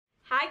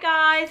Hi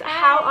guys,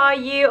 how are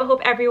you? I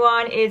hope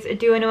everyone is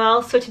doing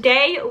well. So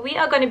today we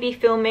are going to be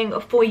filming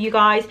for you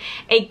guys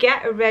a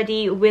get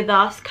ready with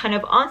us, kind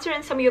of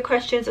answering some of your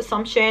questions,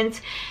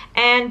 assumptions,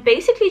 and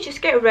basically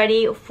just get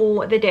ready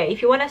for the day.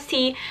 If you want to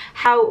see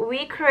how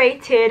we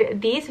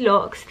created these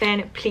looks,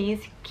 then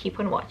please keep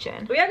on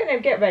watching. We are going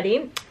to get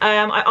ready.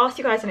 I asked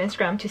you guys on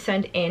Instagram to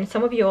send in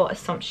some of your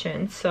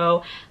assumptions,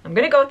 so I'm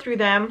going to go through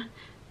them,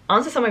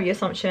 answer some of your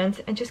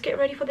assumptions, and just get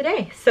ready for the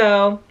day.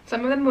 So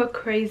some of them were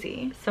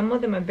crazy, some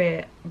of them a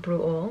bit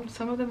brutal,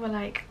 some of them were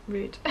like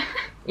rude.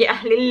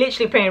 Yeah,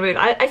 literally pretty rude.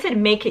 I said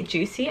make it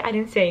juicy, I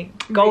didn't say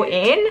go rude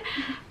in,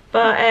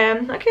 but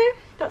okay,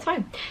 that's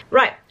fine.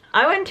 Right,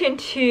 I went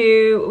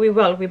into we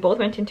both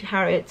went into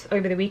Harrods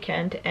over the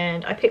weekend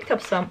and I picked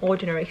up some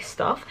ordinary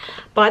stuff.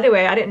 By the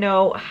way, I didn't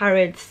know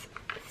Harrods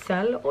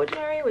sell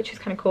ordinary, which is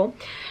kind of cool.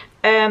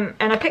 And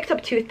I picked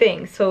up two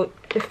things, so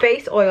the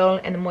face oil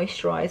and the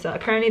moisturizer.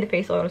 Apparently the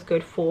face oil is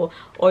good for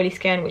oily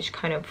skin, which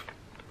kind of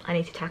I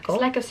need to tackle.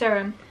 It's like a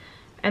serum.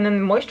 And then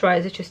the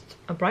moisturizer is just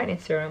a brightening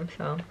serum,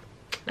 so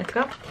let's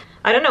go.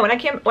 I don't know, when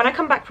I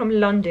come back from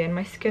London,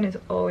 my skin is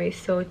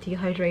always so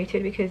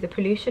dehydrated because the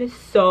pollution is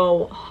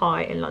so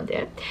high in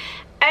London.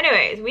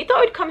 Anyways, we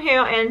thought we'd come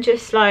here and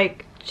just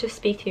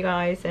speak to you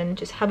guys and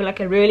just have like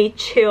a really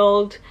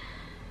chilled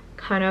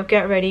kind of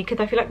get ready, because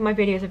I feel like my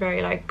videos are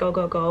very like go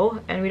go go,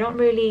 and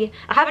I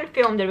haven't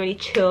filmed a really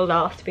chilled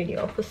last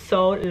video for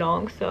so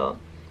long, so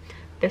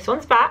this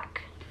one's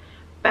back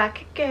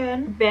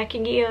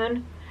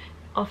again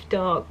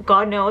after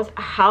God knows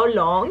how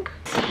long.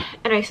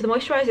 Anyway, so the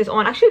moisturizer is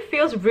on. Actually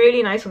feels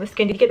really nice on the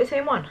skin. Did you get the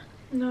same one?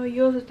 No,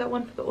 yours is that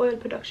one for the oil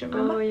production,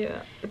 remember? Oh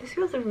yeah, but this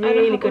feels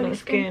really good on the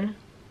skin.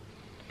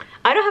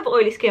 I don't have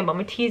oily skin, but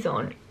my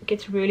T-zone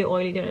gets really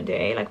oily during the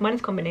day. Like mine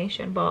is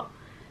combination, but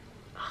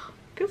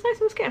feels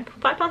nice on the skin.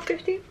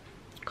 £5.50,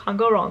 can't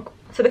go wrong.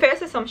 So the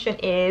first assumption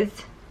is,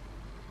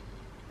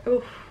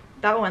 oof,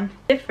 that one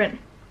different.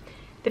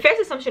 The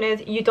first assumption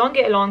is you don't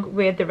get along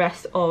with the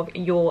rest of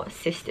your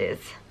sisters.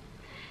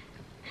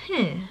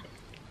 Okay.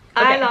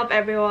 I love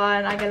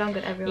everyone. I get along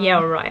with everyone.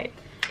 Yeah, right.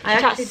 I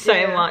chat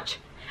so much.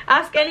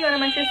 Ask any one of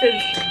my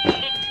sisters,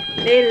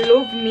 they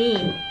love me.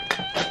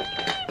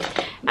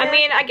 I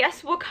mean, I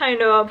guess we're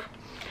kind of,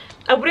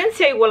 I wouldn't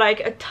say we're like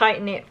a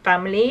tight-knit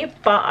family,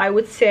 but I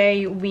would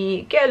say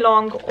we get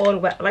along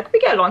we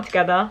get along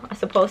together, I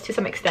suppose, to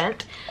some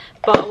extent.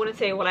 But I wouldn't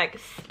say we're like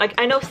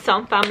I know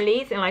some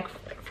families, and like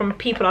from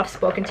people I've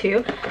spoken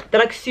to, they're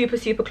like super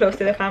close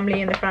to their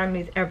family, and their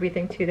family is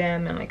everything to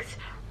them, and like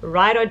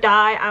ride or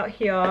die out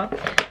here. I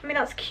mean,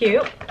 that's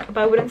cute, but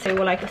I wouldn't say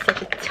we're like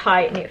such a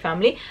tight-knit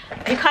family.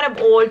 We kind of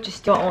all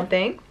just do our own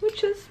thing,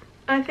 which is,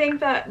 I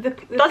think that the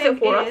thing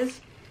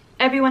is,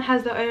 everyone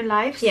has their own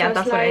lives. Yeah, so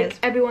that's what it is.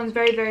 Everyone's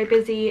very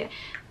busy.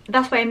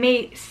 That's why it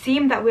may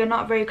seem that we're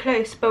not very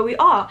close, but we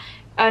are.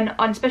 And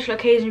on special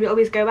occasions we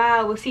always go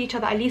out, we'll see each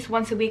other at least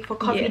once a week for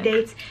coffee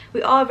dates.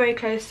 We are a very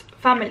close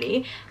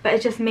family, but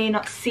it just may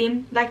not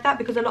seem like that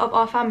because a lot of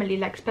our family,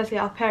 like especially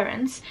our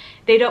parents,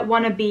 they don't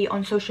want to be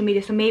on social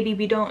media, so maybe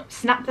we don't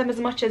snap them as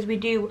much as we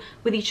do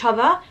with each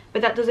other,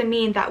 but that doesn't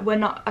mean that we're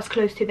not as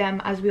close to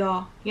them as we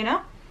are, you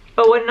know?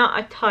 But we're not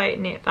a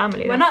tight-knit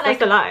family. We're not like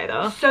a lie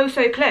though. So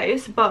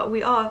close, but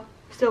we are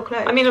still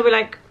close. I mean, we're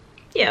like,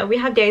 yeah, we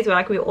have days where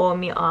like we all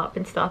meet up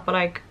and stuff, but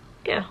like,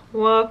 yeah,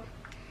 we're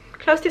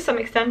close to some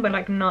extent, but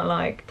like not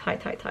like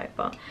tight.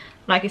 But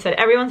like you said,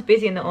 everyone's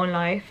busy in their own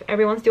life.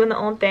 Everyone's doing their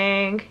own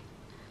thing.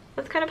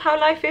 That's kind of how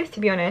life is, to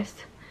be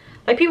honest.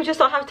 Like people just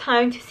don't have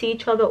time to see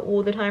each other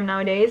all the time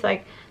nowadays.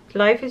 Like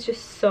life is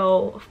just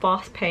so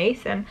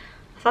fast-paced, and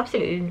that's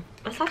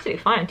absolutely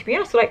fine. To be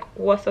honest, like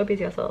we're so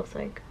busy ourselves,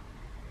 like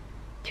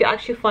to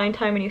actually find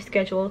time in your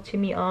schedule to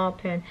meet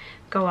up and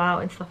go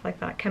out and stuff like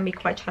that can be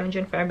quite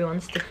challenging for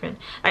everyone's different.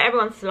 Like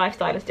everyone's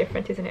lifestyle is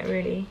different, isn't it,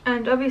 really?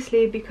 And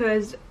obviously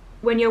because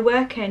when you're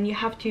working, you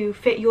have to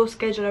fit your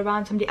schedule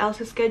around somebody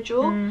else's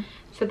schedule.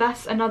 So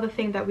that's another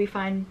thing that we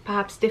find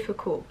perhaps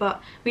difficult,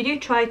 but we do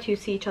try to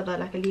see each other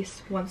like at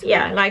least once a week.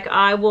 Yeah, like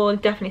I will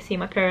definitely see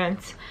my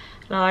parents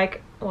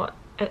like what,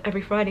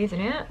 every Friday,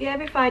 isn't it? Yeah,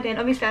 every Friday. And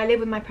obviously I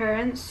live with my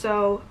parents,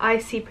 so I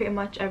see pretty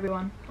much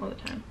everyone all the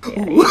time.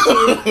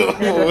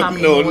 Yeah,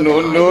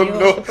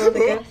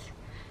 no.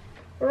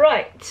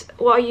 Right,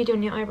 what are you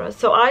doing your eyebrows?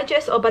 So I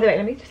just, oh by the way,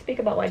 let me just speak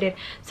about what I did.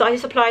 So I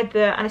just applied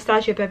the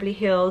Anastasia Beverly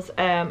Hills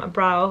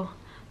brow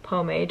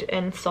pomade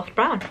in soft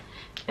brown,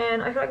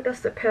 and I feel like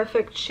that's the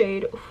perfect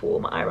shade for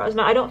my eyebrows.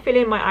 Now I don't fill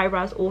in my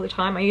eyebrows all the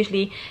time. I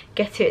usually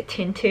get it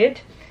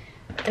tinted,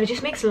 and it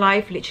just makes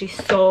life literally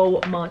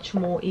so much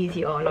more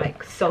easier,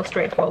 like so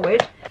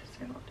straightforward.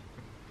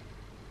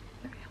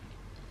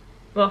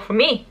 Well, for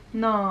me,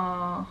 no,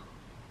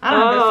 I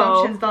don't have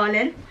assumptions,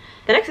 darling.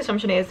 The next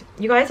assumption is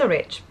you guys are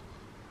rich.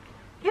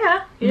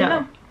 Yeah, you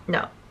know.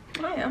 No.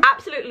 I am.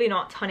 Absolutely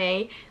not,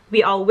 honey.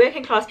 We are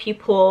working class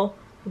people.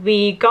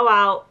 We go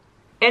out,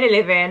 earn a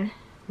living,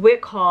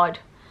 work hard.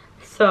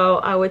 So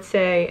I would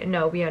say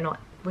no, we are not.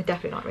 We're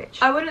definitely not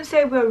rich. I wouldn't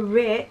say we're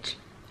rich.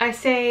 I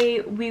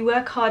say we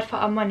work hard for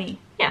our money.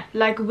 Yeah.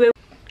 Like we're...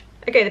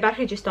 Okay, the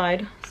battery just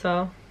died,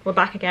 so we're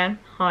back again.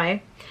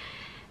 Hi.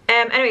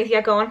 Anyways,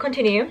 yeah, go on,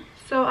 continue.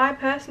 So I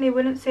personally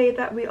wouldn't say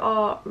that we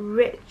are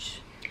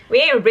rich.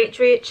 We ain't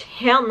rich,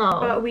 hell no.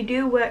 But we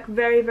do work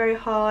very, very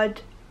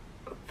hard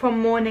from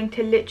morning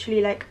till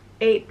literally like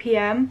 8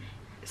 p.m.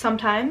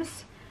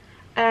 sometimes,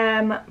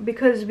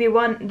 because we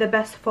want the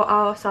best for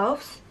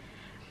ourselves.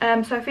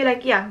 So I feel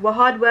like, yeah, we're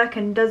hard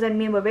working doesn't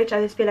mean we're rich.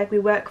 I just feel like we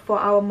work for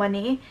our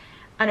money,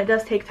 and it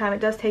does take time, it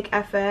does take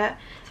effort.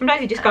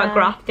 Sometimes you just gotta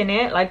graft in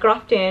it, like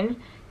graft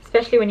in,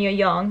 especially when you're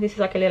young. This is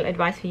like a little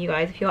advice for you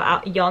guys if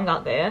you're young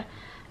out there.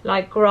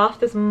 Like,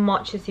 graft as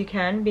much as you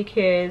can,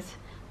 because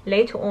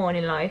later on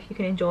in life you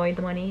can enjoy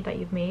the money that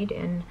you've made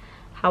and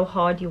how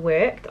hard you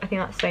worked. I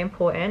think that's so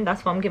important.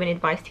 That's why I'm giving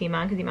advice to you,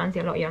 man, because your man's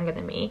a lot younger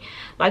than me.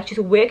 Like, just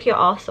work your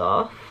ass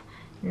off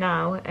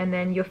now, and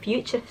then your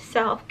future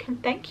self can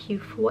thank you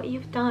for what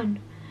you've done,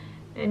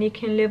 and you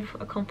can live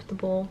a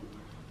comfortable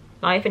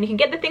life, and you can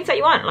get the things that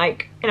you want.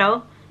 Like, you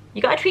know,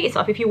 you gotta treat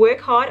yourself. If you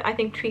work hard, I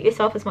think treat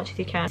yourself as much as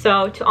you can.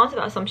 So to answer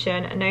that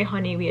assumption, no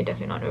honey, we are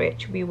definitely not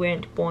rich. We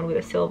weren't born with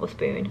a silver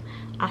spoon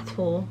at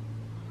all.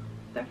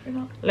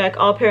 Definitely not. Like,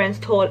 our parents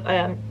taught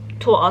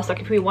us, like,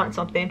 if we want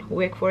something,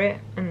 work for it,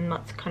 and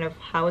that's kind of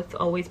how it's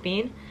always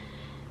been.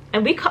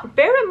 And we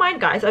bear in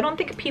mind, guys, I don't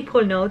think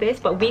people know this,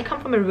 but we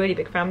come from a really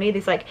big family.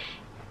 There's like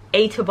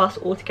 8 of us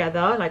all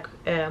together. Like,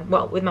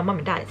 well, with my mum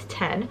and dad it's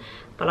 10,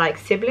 but like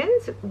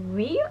siblings,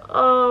 we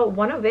are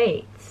 1 of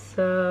 8.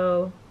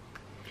 So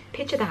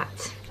picture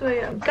that. So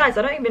yeah, guys,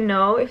 I don't even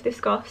know if this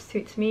scarf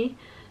suits me.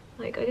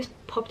 Like, I just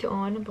popped it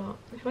on, but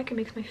I feel like it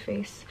makes my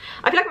face,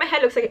 I feel like my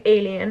head looks like an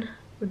alien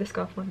with the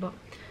scarf on, but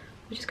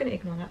we're just gonna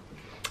ignore that.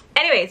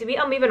 Anyways, we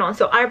are moving on.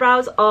 So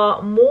eyebrows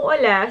are more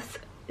or less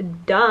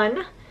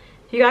done.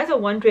 If you guys are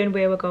wondering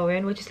where we're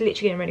going, we're just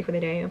literally getting ready for the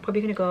day. I'm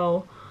probably gonna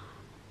go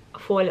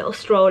for a little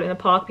stroll in the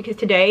park, because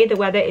today the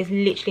weather is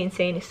literally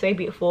insane. It's so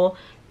beautiful,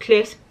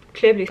 clear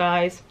blue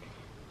skies,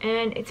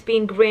 and it's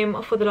been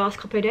grim for the last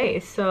couple of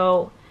days.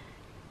 So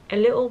a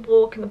little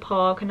walk in the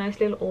park, a nice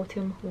little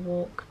autumn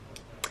walk.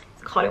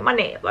 It's calling my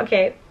name.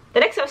 Okay, the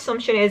next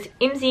assumption is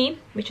Imzi,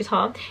 which is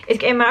her, is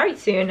getting married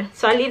soon.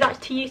 So I leave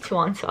that to you to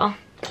answer.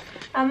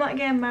 I'm not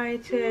getting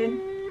married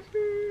soon.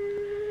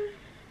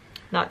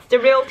 That's the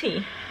real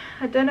tea.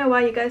 I don't know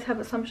why you guys have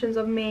assumptions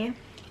of me.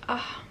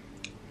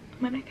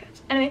 My neck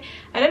hurts. Anyway,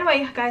 I don't know why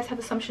you guys have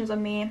assumptions of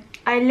me.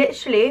 I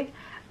literally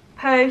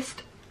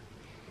post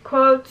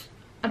quotes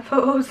and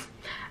photos.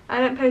 I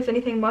don't post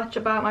anything much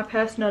about my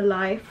personal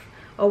life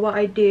or what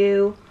I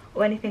do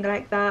or anything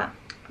like that.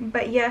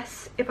 But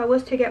yes, if I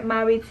was to get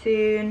married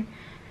soon,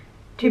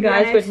 you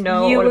guys would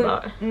know all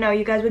about it. No,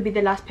 you guys would be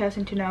the last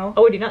person to know.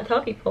 Oh, would you not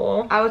tell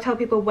people? I will tell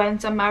people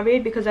once I'm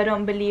married, because I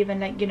don't believe in,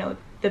 like, you know,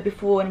 the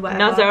before and whatever.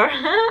 Nazar.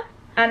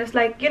 And it's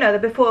like, you know, the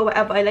before or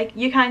whatever, like,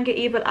 you can get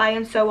evil eye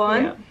and so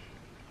on.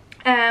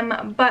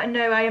 Yeah. But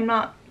no, I am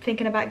not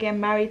thinking about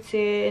getting married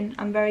soon.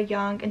 I'm very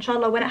young.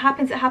 Inshallah, when it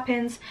happens, it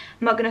happens.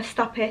 I'm not gonna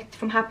stop it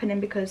from happening,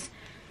 because,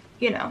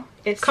 you know,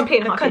 it's the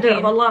qadr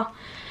of Allah.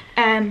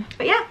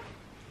 But yeah,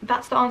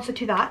 that's the answer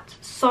to that.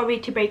 Sorry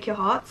to break your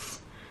hearts.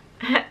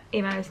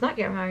 Iman is not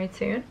getting married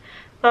soon,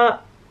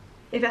 but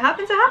if it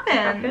happens, it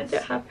happens.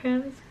 It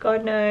happens.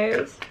 God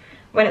knows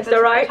when it's the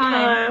right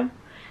time.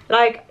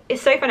 Like,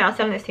 it's so funny, I was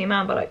telling this to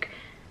Iman, but like,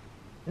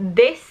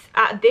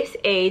 at this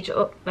age,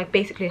 like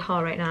basically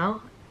her right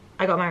now,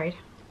 I got married,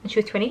 and she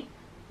was 20.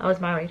 I was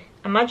married.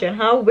 Imagine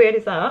how weird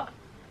is that?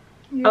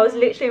 Yeah. I was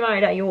literally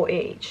married at your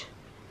age,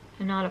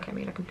 and now look at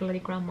me like a bloody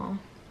grandma.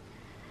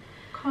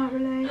 Can't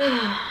relate.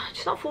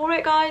 Just not for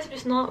it, guys. I'm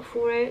just not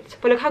for it.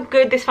 But look how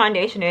good this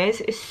foundation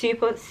is. It's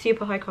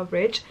super high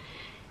coverage.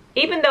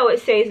 Even though it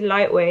says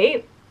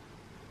lightweight,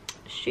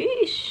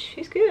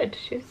 she's good.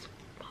 She's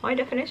high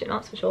definition,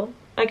 that's for sure.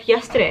 Like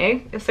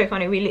yesterday, it was so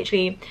funny.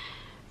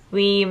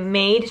 We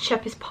made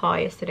shepherd's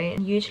pie yesterday,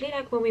 and usually,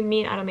 like, when we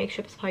meet and I make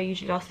shepherd's pie,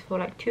 usually lasts for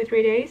like 2 or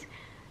 3 days.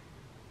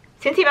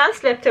 Since Iman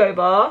slept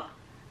over,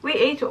 we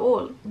ate it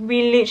all.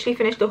 We literally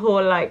finished the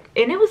whole, like,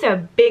 and it was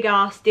a big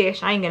ass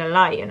dish, I ain't gonna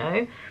lie, you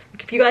know.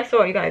 Like, if you guys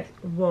saw it, you guys,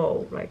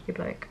 whoa, like, you'd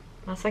be like,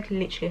 that's like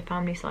literally a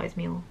family size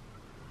meal.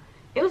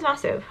 It was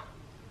massive,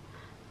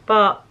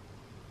 but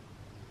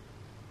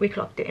we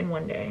clocked it in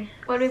one day.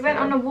 Well, we went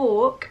on a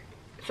walk,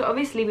 so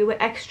obviously we were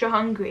extra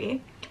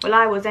hungry. Well,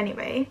 I was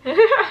anyway.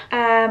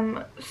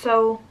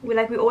 So we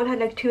all had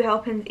like 2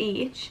 helpings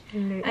each,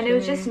 literally. And it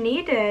was just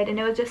needed, and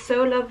it was just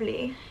so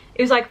lovely.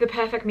 It was like the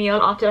perfect meal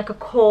after like a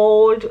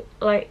cold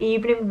like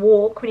evening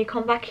walk, when you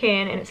come back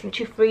in and it's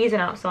literally freezing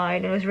outside,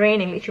 and it was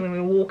raining literally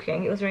when we were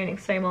walking. It was raining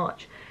so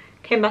much.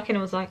 Came back in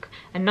and it was like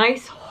a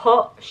nice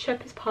hot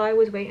shepherd's pie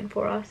was waiting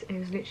for us, and it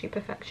was literally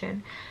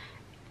perfection.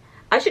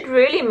 I should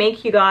really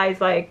make you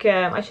guys like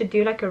I should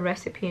do like a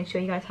recipe and show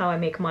you guys how I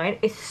make mine.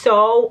 It's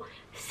so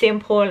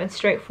simple and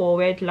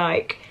straightforward.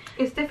 Like,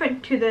 it's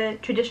different to the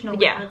traditional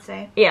way, I would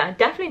say. Yeah,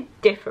 definitely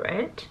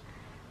different.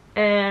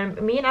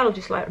 Me and Al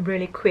just like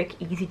really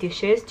quick, easy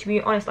dishes. To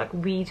be honest, like,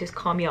 we just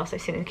can't be arsed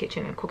like sitting in the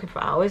kitchen and cooking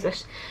for hours.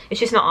 It's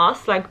just not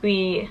us. Like,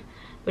 we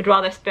would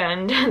rather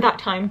spend that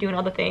time doing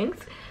other things.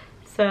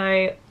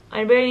 So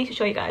I really need to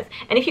show you guys.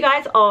 And if you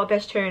guys are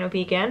vegetarian or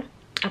vegan,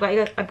 I've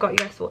got you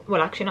guys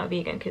well, actually not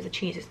vegan, because the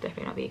cheese is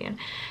definitely not vegan.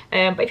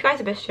 But if you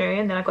guys are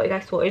vegetarian, then I've got you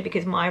guys sorted,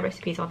 because my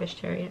recipes are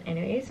vegetarian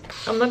anyways.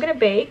 I'm not gonna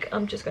bake,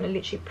 I'm just gonna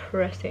literally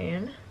press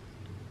in.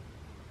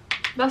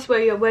 That's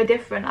where we're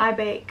different. I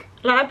bake.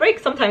 Like, I bake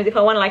sometimes if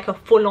I want like a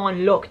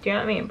full-on look, do you know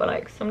what I mean? But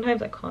like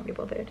sometimes I can't be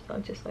bothered, so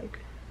I'm just like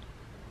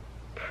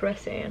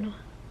press in.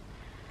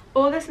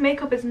 All this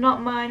makeup is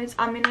not mine, it's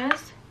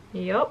Amina's.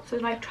 Yup. So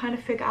like trying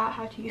to figure out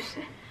how to use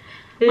it.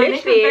 Literally. My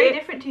makeup is very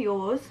different to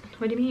yours.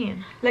 What do you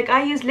mean? Like,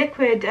 I use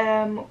liquid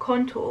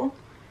contour,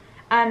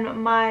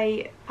 and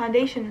my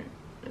foundation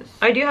is...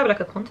 I do have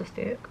like a contour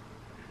stick.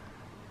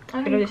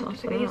 I don't use contour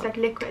stick, I use like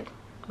liquid.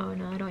 Oh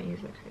no, I don't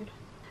use liquid.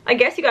 I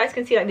guess you guys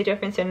can see like the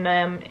difference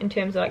in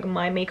terms of like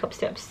my makeup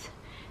steps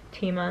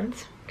to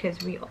Iman's, because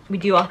we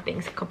do our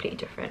things completely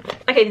different.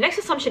 Okay, the next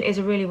assumption is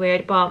really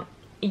weird, but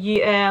you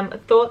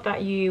thought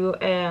that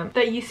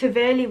you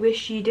severely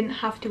wish you didn't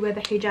have to wear the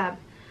hijab.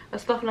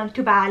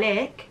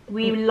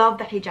 We love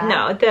the hijab.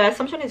 No, the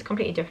assumption is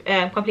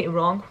completely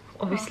wrong.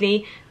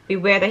 Obviously, we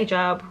wear the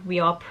hijab. We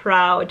are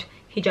proud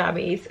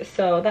hijabis.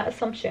 So that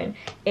assumption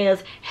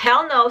is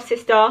hell no,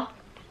 sister.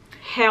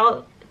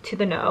 Hell to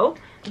the no.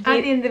 At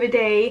the end of the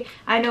day,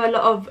 I know a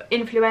lot of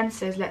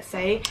influencers, let's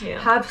say,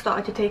 have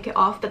started to take it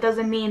off. That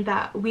doesn't mean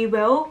that we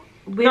will.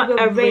 We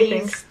were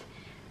raised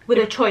with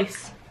a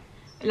choice.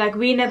 Like,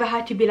 we never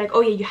had to be like, oh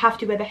yeah, you have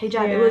to wear the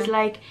hijab. It was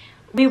like,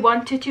 we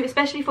wanted to,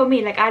 especially for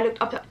me. Like, I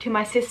looked up to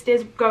my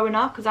sisters growing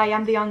up, because I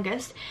am the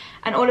youngest,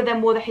 and all of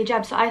them wore the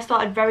hijab. So I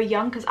started very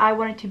young, because I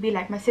wanted to be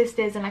like my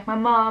sisters and like my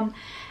mom.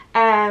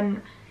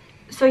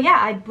 So yeah,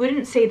 I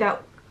wouldn't say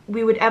that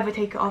we would ever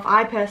take it off.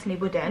 I personally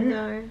wouldn't.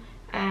 No.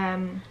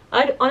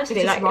 I'd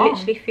honestly like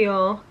literally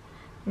feel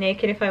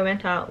naked if I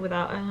went out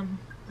without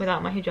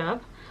my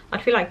hijab.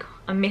 I'd feel like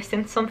I'm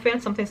missing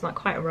something's not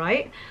quite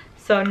right.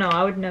 So no,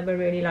 I would never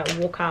really like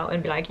walk out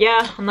and be like,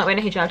 yeah, I'm not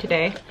wearing a hijab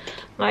today.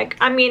 Like,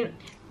 I mean,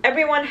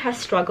 everyone has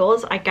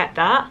struggles, I get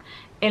that.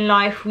 In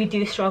life we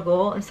do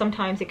struggle, and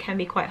sometimes it can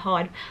be quite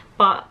hard,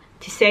 but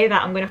to say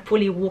that I'm gonna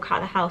fully walk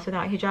out of the house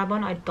without a hijab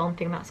on, I don't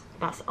think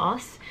that's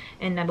us,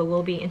 and never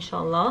will be,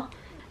 inshallah.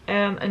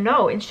 And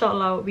no,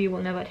 inshallah, we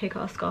will never take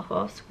our scarf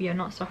off. We are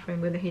not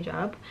suffering with the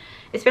hijab,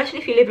 especially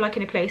if you live like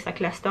in a place like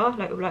Leicester,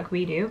 like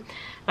we do.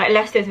 Like,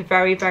 Leicester is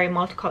very, very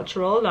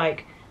multicultural.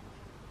 Like,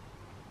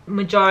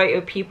 majority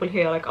of people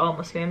here like are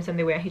Muslims, and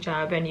they wear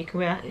hijab, and you can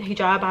wear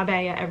hijab,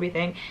 abaya,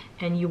 everything,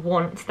 and you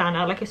won't stand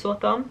out like a sore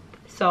thumb.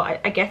 So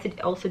I guess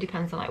it also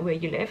depends on like where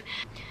you live.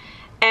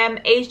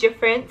 Age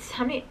difference.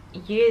 How many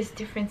years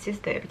difference is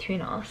there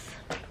between us?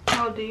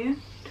 How old are you?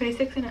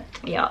 26, isn't it?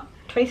 Yeah,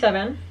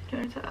 27.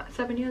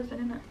 7 years then,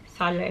 isn't it?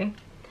 Sadly.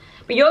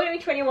 But you're gonna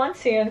be 21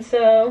 soon,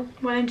 so...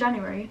 Well, in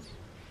January.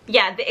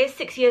 Yeah, there is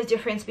 6 years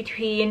difference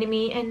between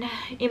me and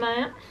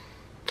Iman.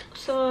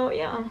 So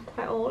yeah, I'm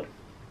quite old.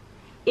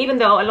 Even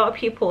though a lot of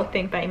people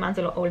think that Iman's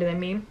a lot older than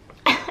me.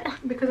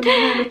 Because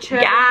I'm more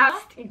mature.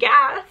 Gassed.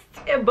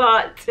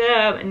 But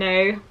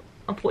no,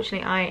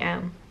 unfortunately I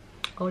am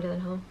older than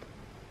her.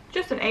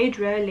 Just an age,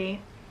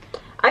 really.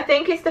 I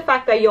think it's the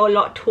fact that you're a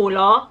lot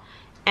taller,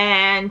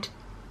 and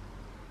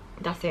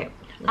that's it.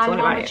 That's I'm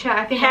more mature.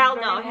 I think hell I'm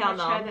no, hell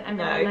no.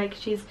 No. Like,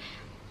 she's...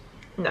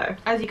 No.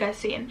 As you guys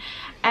seen.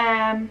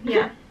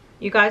 Yeah.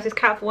 You guys, it's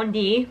Kat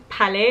 1D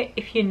palette.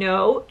 If you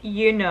know,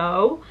 you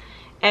know.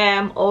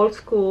 Old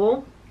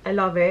school. I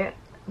love it.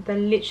 They're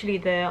literally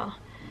the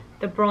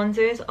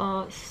bronzers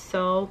are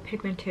so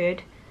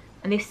pigmented,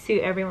 and they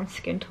suit everyone's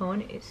skin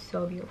tone. It's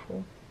so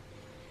beautiful.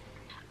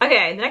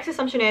 Okay, the next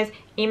assumption is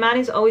Iman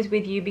is always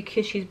with you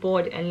because she's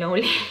bored and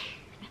lonely.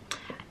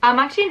 I'm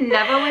actually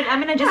never with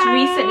Amina. Just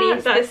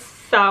recently, that's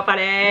so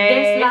funny.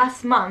 This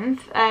last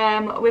month,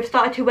 we've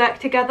started to work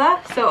together,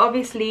 so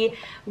obviously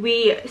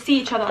we see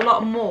each other a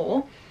lot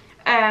more.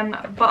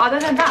 But other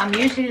than that, I'm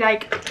usually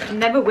like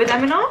never with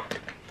Amina.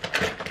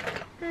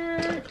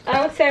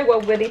 I would say we're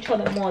with each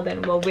other more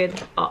than we're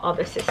with our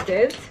other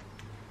sisters.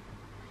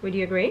 Would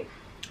you agree?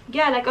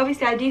 Yeah, like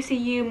obviously I do see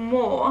you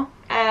more,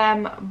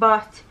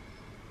 but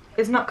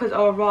it's not because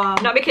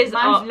not because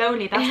mine's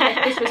lonely. That's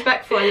like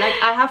disrespectful. Like,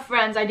 I have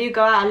friends, I do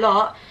go out a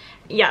lot.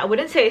 Yeah, I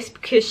wouldn't say it's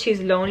because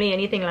she's lonely,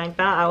 anything like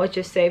that. I would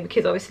just say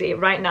because obviously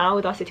right now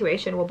with our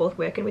situation, we're both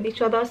working with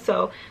each other,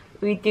 so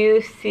we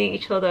do see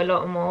each other a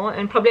lot more.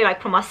 And probably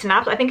like from our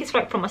snaps, I think it's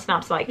like from our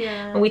snaps, like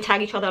when we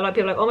tag each other, a lot of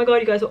people are like, oh my god,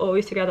 you guys are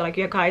always together. Like,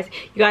 you guys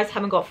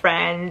haven't got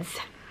friends.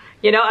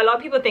 You know, a lot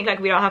of people think like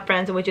we don't have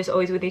friends and we're just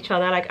always with each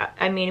other. Like,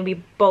 I mean,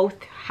 we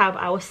both have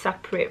our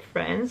separate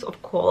friends,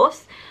 of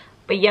course,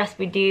 but yes,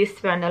 we do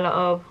spend a lot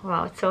of,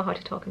 wow, it's so hard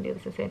to talk and do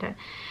this at the same time.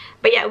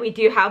 But yeah, we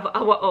do have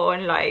our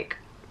own, like,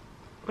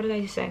 what did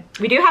I just say?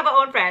 We do have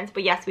our own friends,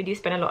 but yes, we do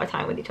spend a lot of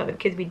time with each other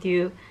because we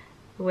do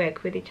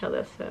work with each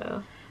other.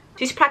 So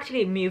she's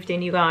practically moved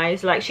in, you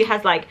guys. Like, she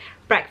has like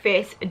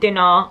breakfast,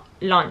 dinner,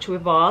 lunch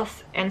with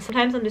us, and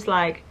sometimes I'm just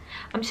like,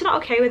 I'm just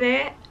not okay with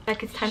it.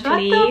 Like, it's time to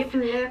leave.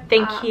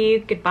 Thank you,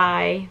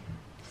 goodbye,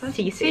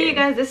 see you soon. See you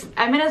guys.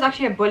 Amina's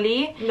actually a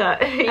bully. No,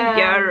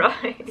 you're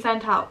right.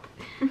 Send help.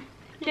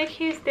 Look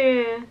who's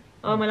there.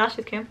 Oh, my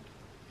lashes came.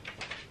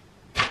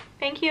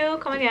 Thank you.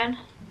 Come again.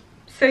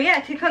 So yeah,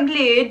 to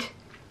conclude,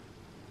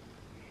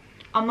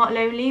 I'm not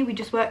lonely. We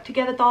just work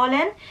together,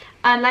 darling.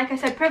 And like I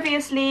said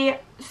previously,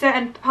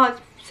 certain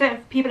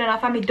people in our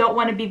family don't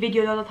want to be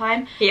videoed all the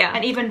time. Yeah.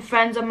 And even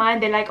friends of mine,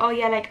 they're like, oh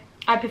yeah, like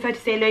I prefer to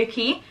stay low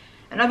key.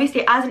 And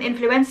obviously, as an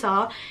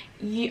influencer,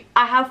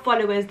 I have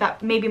followers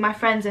that maybe my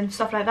friends and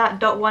stuff like that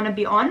don't want to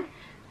be on.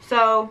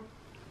 So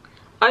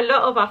a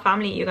lot of our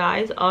family, you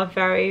guys, are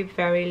very,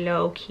 very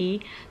low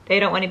key. They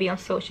don't want to be on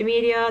social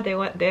media. They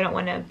don't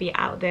want to be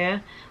out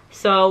there.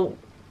 So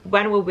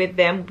when we're with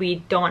them, we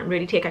don't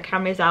really take our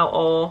cameras out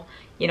or,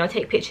 you know,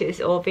 take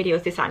pictures or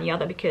videos, this and the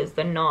other, because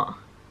they're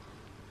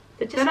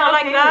just not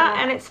like that.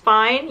 And it's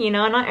fine, you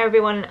know. Not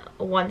everyone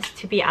wants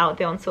to be out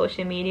there on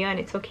social media, and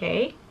it's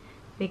okay.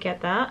 We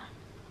get that.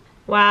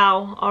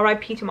 Wow,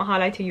 RIP to my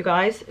highlighter, you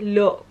guys.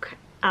 Look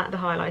at the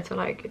highlighter.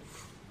 Like,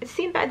 it's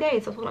seen better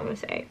days, that's all I'm gonna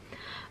say.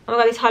 Oh my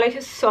god, this highlighter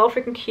is so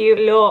freaking cute.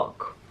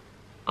 Look.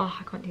 Oh,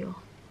 I can't deal.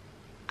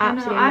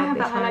 Absolutely. I have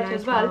that highlighter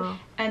as well,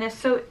 and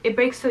it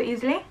breaks so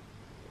easily.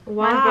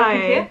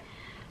 Why?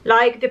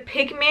 Like the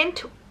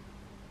pigment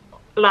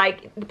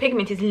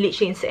is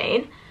literally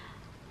insane,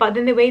 but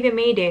then the way they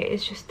made it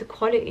is just, the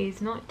quality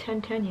is not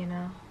 10/10, you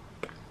know.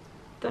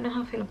 Don't know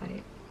how I feel about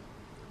it.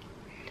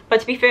 But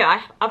to be fair,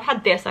 I've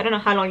had this. I don't know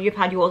how long you've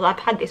had yours. I've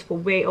had this for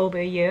way over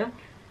a year.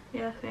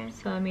 Yeah, same.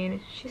 So I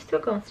mean, she's still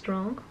going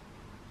strong.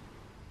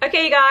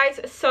 Okay, you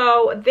guys,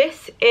 so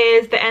this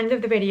is the end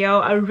of the video.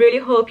 I really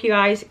hope you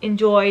guys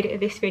enjoyed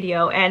this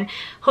video, and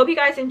hope you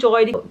guys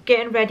enjoyed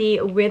getting ready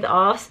with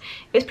us.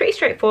 It was pretty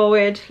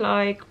straightforward.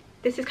 Like,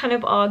 this is kind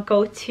of our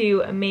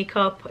go-to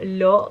makeup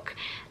look.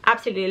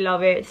 Absolutely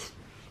love it. It's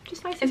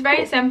just nice. It's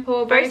very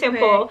simple. Very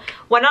simple. Quick.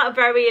 We're not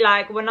very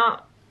like, we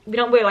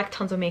don't wear like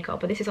tons of makeup,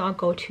 but this is our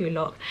go-to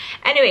look.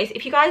 Anyways,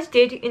 if you guys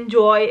did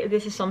enjoy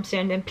This Is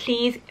Something, then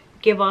please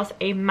give us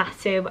a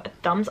massive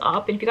thumbs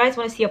up. And if you guys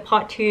want to see a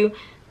part 2,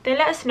 then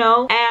let us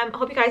know.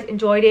 Hope you guys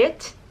enjoyed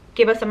it.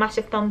 Give us a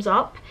massive thumbs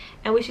up,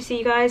 and we should see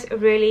you guys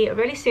really,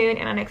 really soon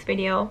in our next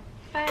video.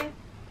 Bye.